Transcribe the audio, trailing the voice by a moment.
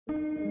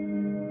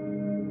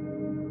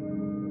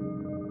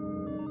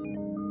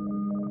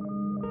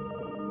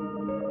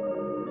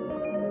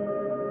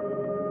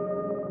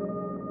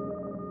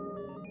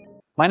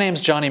My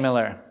name's Jonny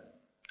Miller.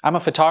 I'm a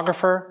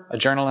photographer, a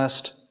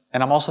journalist,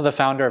 and I'm also the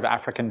founder of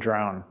African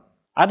Drone.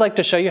 I'd like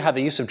to show you how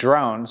the use of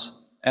drones,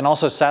 and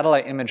also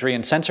satellite imagery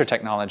and sensor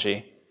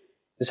technology,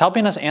 is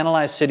helping us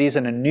analyze cities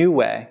in a new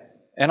way,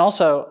 and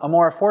also a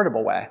more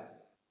affordable way.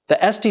 The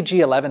SDG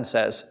 11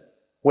 says,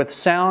 with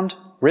sound,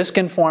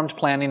 risk-informed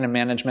planning and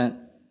management,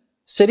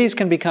 cities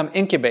can become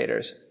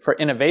incubators for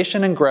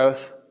innovation and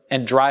growth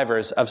and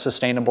drivers of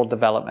sustainable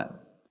development.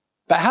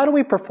 But how do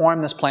we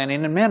perform this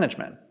planning and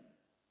management?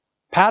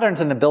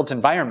 Patterns in the built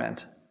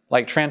environment,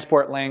 like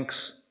transport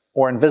links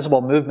or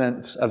invisible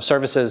movements of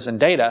services and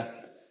data,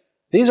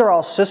 these are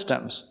all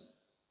systems.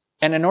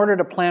 And in order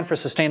to plan for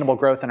sustainable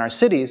growth in our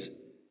cities,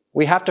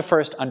 we have to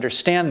first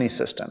understand these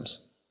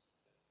systems.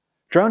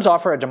 Drones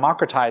offer a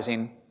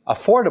democratizing,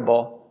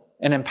 affordable,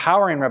 and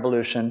empowering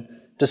revolution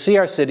to see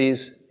our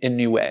cities in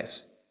new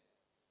ways.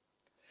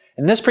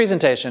 In this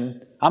presentation,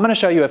 I'm going to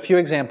show you a few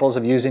examples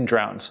of using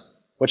drones,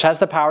 which has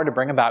the power to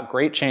bring about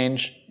great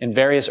change in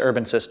various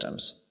urban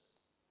systems.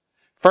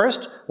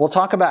 First, we'll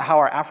talk about how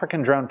our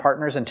African drone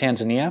partners in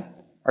Tanzania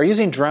are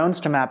using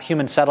drones to map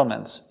human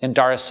settlements in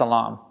Dar es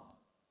Salaam.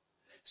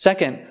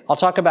 Second, I'll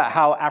talk about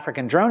how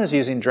African Drone is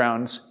using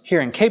drones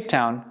here in Cape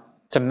Town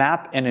to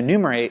map and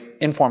enumerate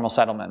informal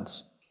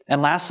settlements.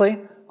 And lastly,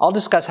 I'll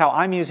discuss how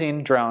I'm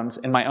using drones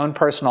in my own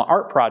personal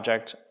art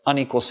project,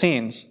 Unequal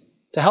Scenes,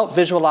 to help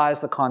visualize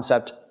the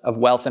concept of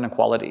wealth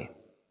inequality.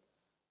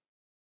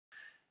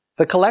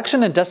 The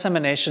collection and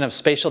dissemination of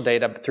spatial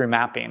data through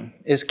mapping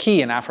is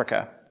key in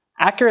Africa.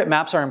 Accurate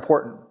maps are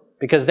important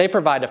because they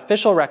provide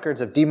official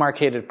records of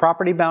demarcated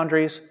property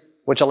boundaries,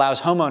 which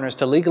allows homeowners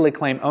to legally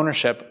claim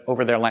ownership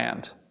over their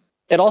land.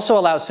 It also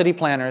allows city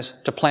planners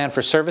to plan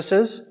for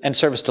services and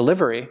service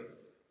delivery,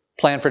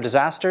 plan for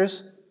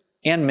disasters,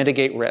 and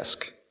mitigate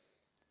risk.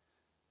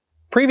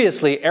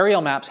 Previously,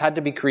 aerial maps had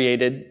to be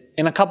created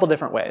in a couple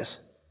different ways.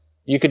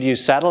 You could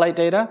use satellite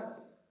data,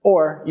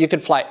 or you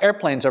could fly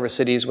airplanes over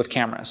cities with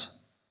cameras.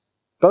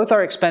 Both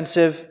are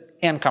expensive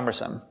and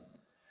cumbersome.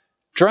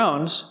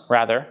 Drones,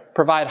 rather,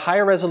 provide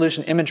higher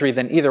resolution imagery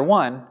than either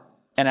one,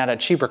 and at a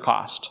cheaper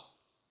cost.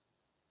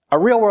 A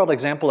real-world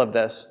example of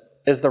this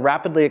is the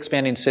rapidly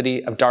expanding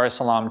city of Dar es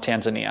Salaam,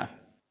 Tanzania.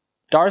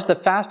 Dar is the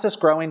fastest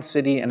growing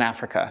city in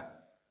Africa,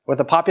 with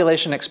a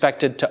population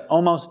expected to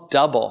almost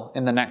double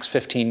in the next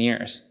 15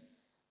 years.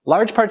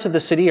 Large parts of the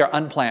city are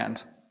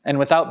unplanned and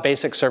without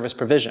basic service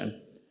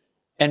provision,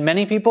 and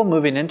many people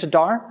moving into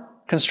Dar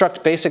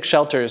construct basic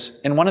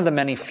shelters in one of the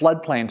many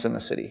floodplains in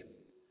the city.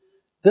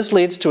 This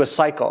leads to a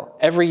cycle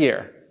every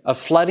year of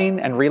flooding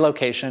and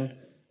relocation,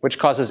 which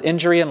causes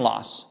injury and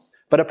loss.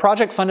 But a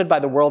project funded by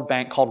the World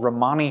Bank called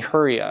Ramani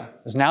Huria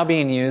is now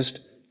being used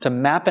to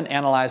map and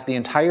analyze the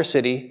entire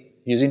city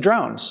using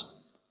drones.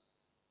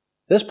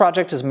 This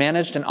project is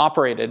managed and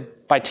operated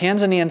by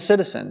Tanzanian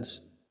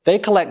citizens. They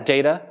collect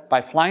data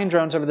by flying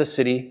drones over the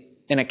city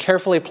in a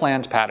carefully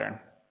planned pattern.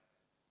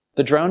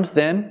 The drones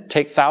then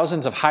take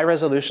thousands of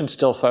high-resolution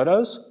still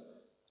photos,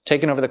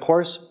 taken over the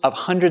course of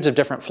hundreds of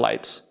different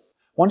flights.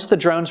 Once the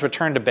drones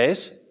return to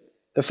base,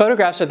 the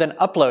photographs are then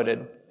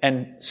uploaded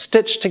and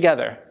stitched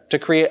together to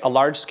create a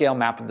large-scale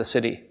map of the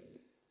city.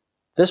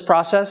 This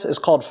process is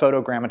called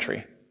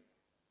photogrammetry.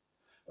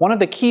 One of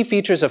the key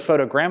features of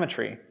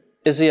photogrammetry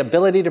is the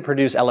ability to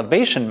produce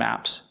elevation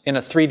maps in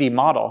a 3D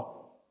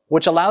model,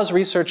 which allows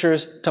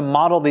researchers to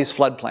model these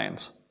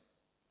floodplains.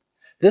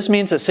 This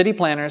means that city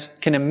planners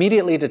can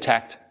immediately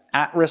detect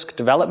at-risk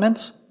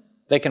developments,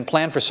 they can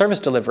plan for service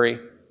delivery,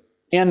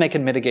 and they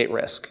can mitigate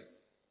risk.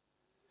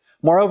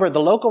 Moreover, the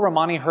local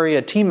Ramani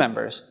Huria team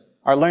members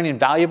are learning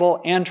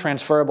valuable and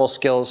transferable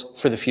skills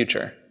for the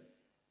future.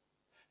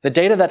 The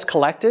data that's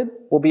collected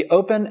will be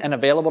open and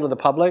available to the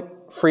public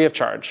free of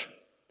charge.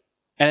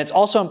 And it's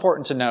also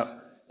important to note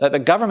that the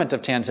government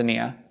of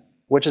Tanzania,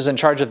 which is in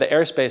charge of the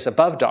airspace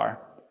above Dar,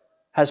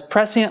 has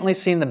presciently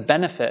seen the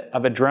benefit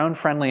of a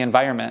drone-friendly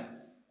environment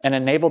and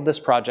enabled this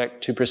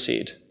project to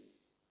proceed.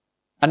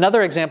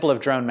 Another example of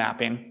drone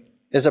mapping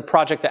is a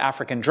project that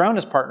African Drone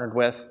is partnered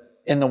with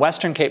in the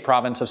Western Cape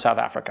province of South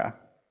Africa.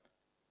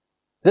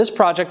 This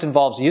project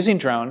involves using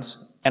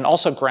drones and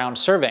also ground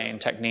surveying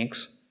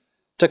techniques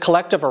to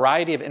collect a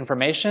variety of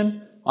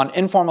information on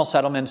informal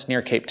settlements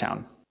near Cape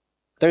Town.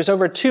 There's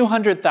over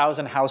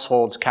 200,000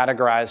 households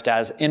categorized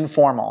as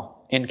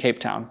informal in Cape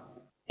Town.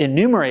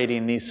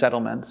 Enumerating these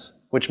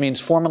settlements, which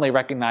means formally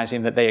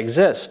recognizing that they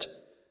exist,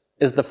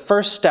 is the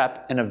first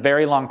step in a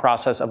very long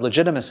process of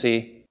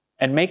legitimacy,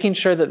 and making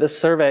sure that this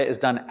survey is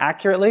done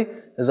accurately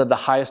is of the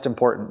highest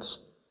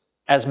importance,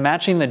 as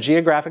matching the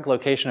geographic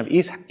location of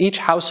each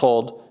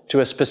household to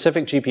a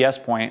specific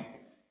GPS point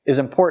is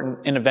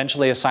important in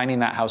eventually assigning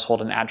that household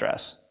an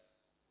address.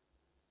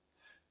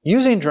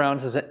 Using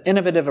drones is an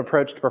innovative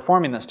approach to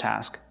performing this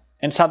task,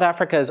 and South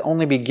Africa is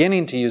only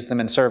beginning to use them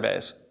in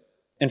surveys.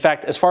 In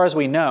fact, as far as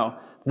we know,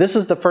 this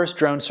is the first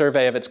drone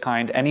survey of its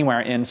kind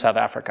anywhere in South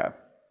Africa.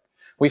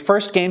 We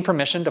first gained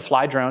permission to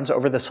fly drones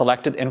over the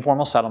selected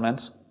informal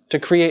settlements to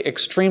create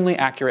extremely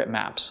accurate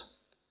maps.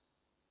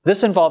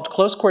 This involved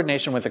close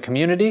coordination with the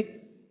community,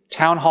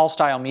 town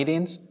hall-style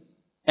meetings,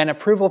 and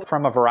approval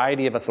from a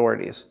variety of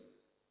authorities.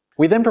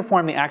 We then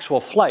perform the actual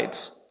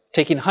flights,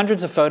 taking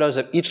hundreds of photos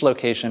of each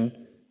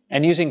location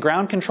and using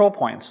ground control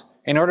points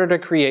in order to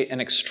create an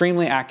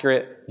extremely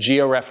accurate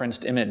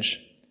georeferenced image.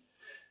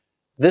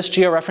 This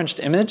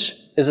georeferenced image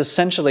is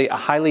essentially a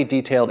highly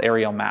detailed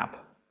aerial map.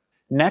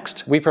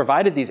 Next, we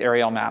provided these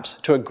aerial maps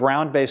to a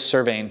ground-based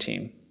surveying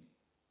team.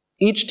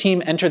 Each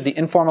team entered the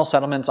informal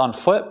settlements on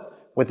foot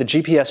with a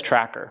GPS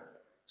tracker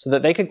so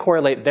that they could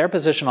correlate their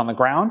position on the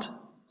ground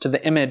to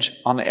the image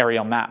on the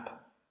aerial map.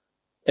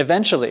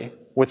 Eventually,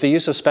 with the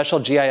use of special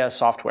GIS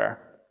software,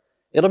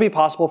 it'll be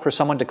possible for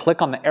someone to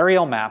click on the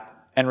aerial map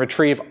and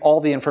retrieve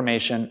all the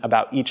information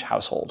about each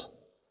household.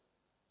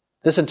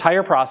 This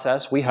entire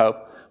process, we hope,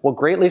 will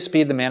greatly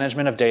speed the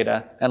management of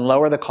data and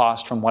lower the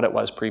cost from what it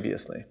was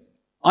previously.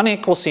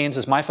 Unequal Scenes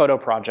is my photo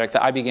project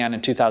that I began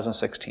in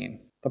 2016.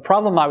 The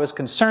problem I was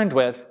concerned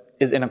with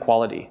is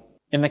inequality.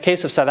 In the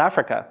case of South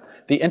Africa,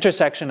 the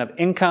intersection of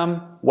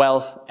income,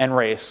 wealth, and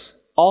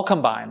race all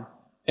combine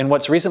in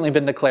what's recently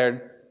been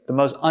declared the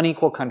most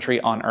unequal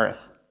country on Earth.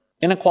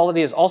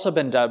 Inequality has also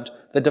been dubbed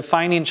the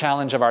defining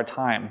challenge of our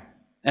time,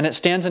 and it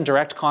stands in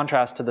direct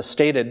contrast to the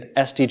stated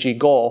SDG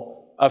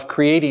goal of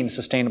creating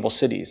sustainable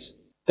cities.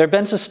 There have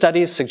been some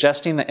studies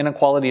suggesting that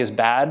inequality is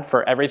bad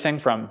for everything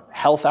from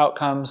health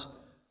outcomes,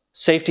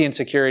 safety and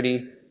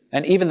security,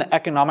 and even the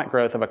economic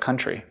growth of a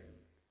country.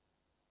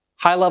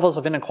 High levels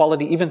of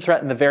inequality even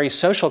threaten the very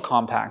social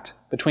compact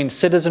between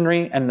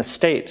citizenry and the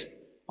state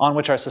on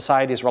which our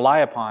societies rely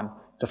upon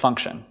to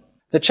function.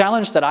 The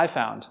challenge that I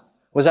found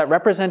was that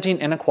representing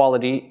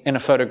inequality in a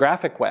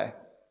photographic way,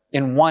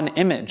 in one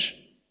image,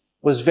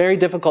 was very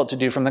difficult to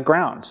do from the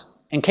ground.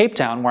 In Cape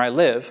Town, where I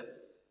live,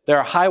 there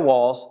are high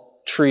walls,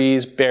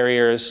 trees,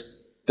 barriers,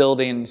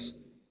 buildings,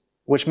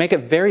 which make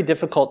it very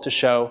difficult to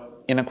show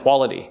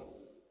inequality.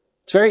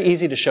 It's very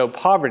easy to show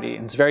poverty,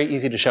 and it's very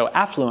easy to show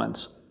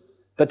affluence,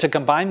 but to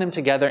combine them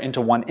together into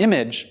one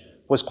image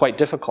was quite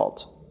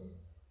difficult.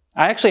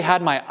 I actually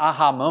had my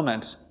aha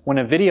moment when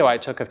a video I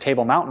took of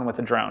Table Mountain with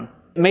a drone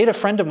made a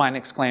friend of mine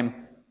exclaim,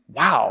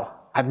 "Wow,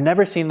 I've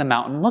never seen the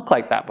mountain look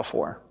like that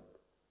before."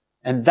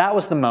 And that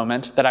was the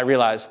moment that I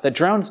realized that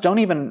drones don't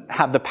even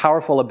have the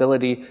powerful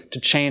ability to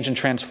change and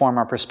transform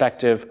our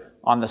perspective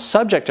on the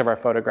subject of our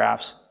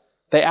photographs.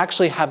 They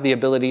actually have the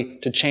ability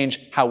to change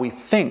how we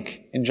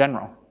think in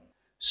general.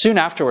 Soon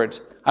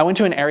afterwards, I went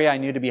to an area I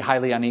knew to be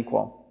highly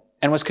unequal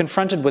and was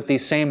confronted with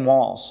these same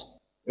walls.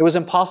 It was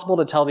impossible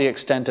to tell the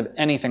extent of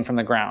anything from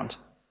the ground.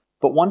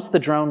 But once the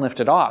drone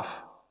lifted off,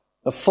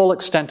 the full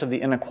extent of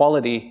the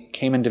inequality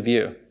came into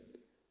view.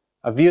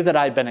 A view that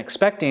I'd been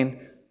expecting,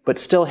 but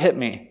still hit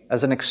me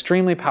as an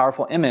extremely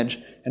powerful image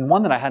and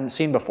one that I hadn't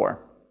seen before.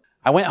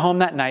 I went home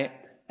that night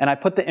and I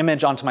put the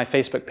image onto my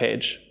Facebook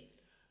page,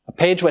 a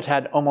page which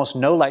had almost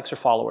no likes or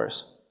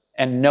followers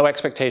and no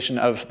expectation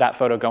of that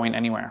photo going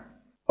anywhere.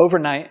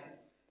 Overnight,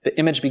 the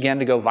image began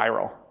to go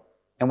viral.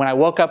 And when I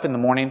woke up in the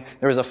morning,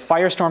 there was a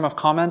firestorm of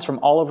comments from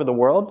all over the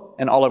world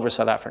and all over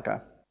South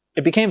Africa.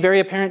 It became very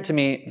apparent to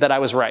me that I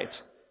was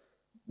right,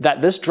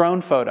 that this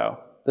drone photo,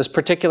 this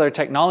particular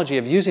technology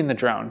of using the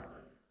drone,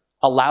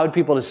 allowed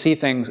people to see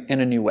things in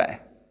a new way.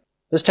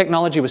 This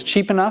technology was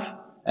cheap enough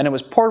and it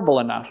was portable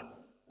enough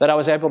that I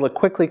was able to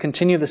quickly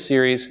continue the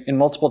series in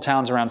multiple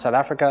towns around South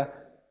Africa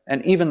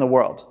and even the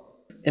world.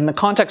 In the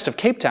context of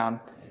Cape Town,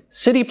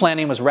 city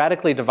planning was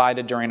radically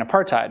divided during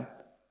apartheid,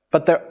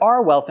 but there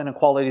are wealth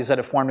inequalities that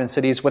have formed in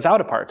cities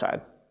without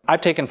apartheid.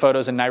 I've taken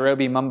photos in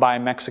Nairobi,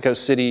 Mumbai, Mexico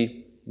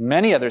City,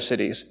 many other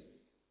cities.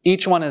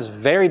 Each one is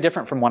very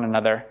different from one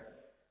another,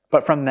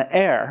 but from the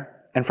air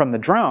and from the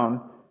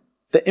drone,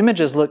 the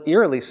images look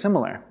eerily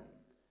similar.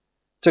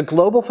 It's a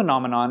global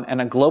phenomenon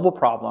and a global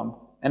problem,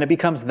 and it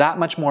becomes that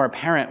much more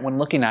apparent when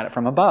looking at it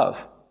from above.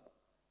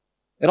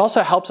 It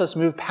also helps us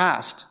move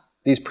past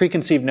these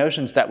preconceived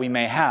notions that we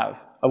may have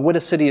of what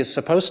a city is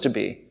supposed to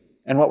be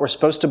and what we're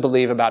supposed to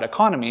believe about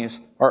economies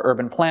or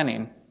urban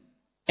planning,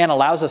 and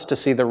allows us to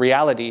see the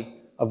reality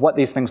of what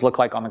these things look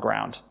like on the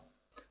ground.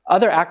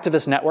 Other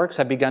activist networks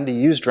have begun to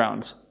use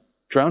drones,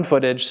 drone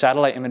footage,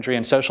 satellite imagery,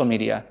 and social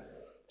media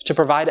to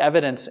provide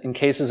evidence in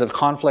cases of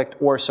conflict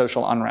or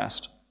social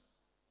unrest.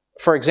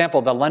 For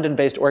example, the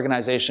London-based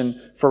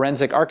organization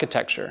Forensic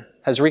Architecture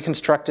has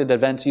reconstructed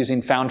events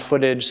using found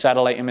footage,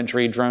 satellite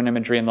imagery, drone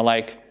imagery, and the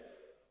like,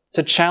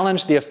 to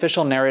challenge the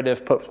official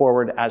narrative put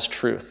forward as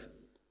truth.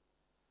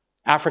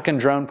 African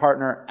drone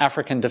partner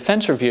African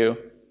Defense Review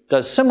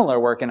does similar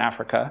work in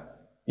Africa,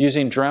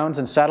 using drones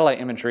and satellite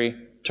imagery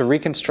to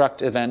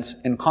reconstruct events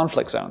in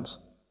conflict zones.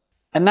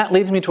 And that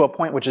leads me to a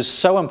point which is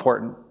so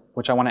important,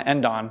 which I want to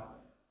end on,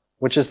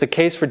 which is the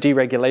case for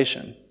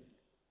deregulation.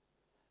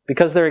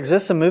 Because there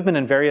exists a movement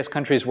in various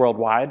countries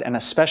worldwide, and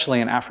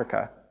especially in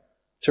Africa,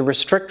 to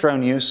restrict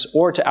drone use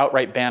or to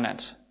outright ban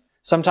it.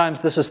 Sometimes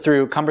this is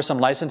through cumbersome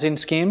licensing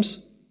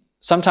schemes.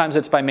 Sometimes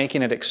it's by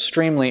making it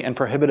extremely and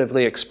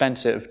prohibitively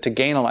expensive to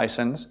gain a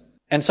license,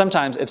 and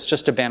sometimes it's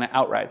just to ban it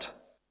outright.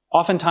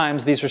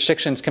 Oftentimes, these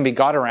restrictions can be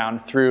got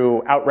around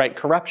through outright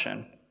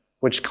corruption,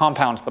 which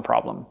compounds the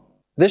problem.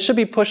 This should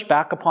be pushed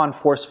back upon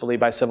forcefully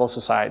by civil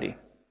society.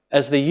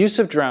 as the use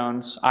of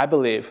drones, I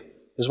believe,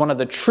 is one of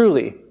the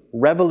truly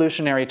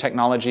revolutionary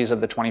technologies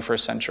of the 21st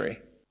century.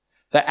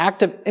 The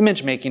act of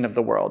image making of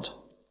the world,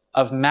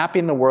 of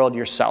mapping the world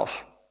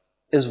yourself,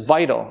 is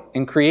vital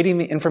in creating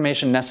the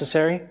information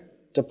necessary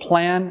to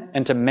plan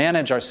and to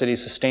manage our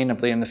cities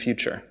sustainably in the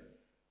future.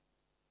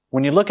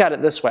 When you look at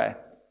it this way,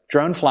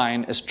 drone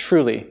flying is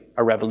truly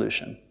a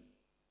revolution.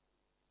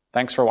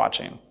 Thanks for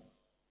watching.